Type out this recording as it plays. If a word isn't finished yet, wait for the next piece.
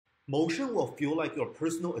Motion will feel like your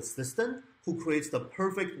personal assistant who creates the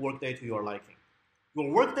perfect workday to your liking. Your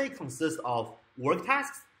workday consists of work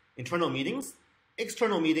tasks, internal meetings,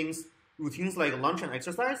 external meetings, routines like lunch and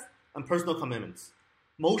exercise, and personal commitments.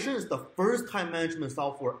 Motion is the first time management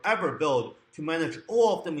software ever built to manage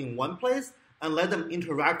all of them in one place and let them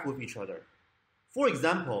interact with each other. For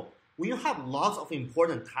example, when you have lots of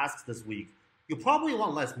important tasks this week, you probably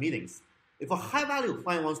want less meetings. If a high-value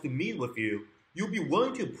client wants to meet with you, you'll be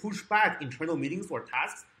willing to push back internal meetings or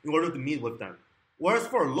tasks in order to meet with them. Whereas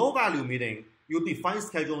for a low-value meeting, you'll be fine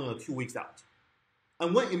scheduling it 2 weeks out.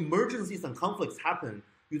 And when emergencies and conflicts happen,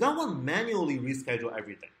 you don't want to manually reschedule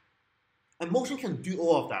everything. And Motion can do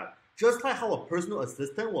all of that, just like how a personal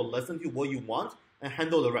assistant will listen to what you want and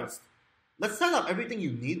handle the rest. Let's set up everything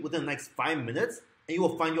you need within the next 5 minutes, and you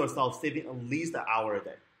will find yourself saving at least an hour a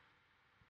day.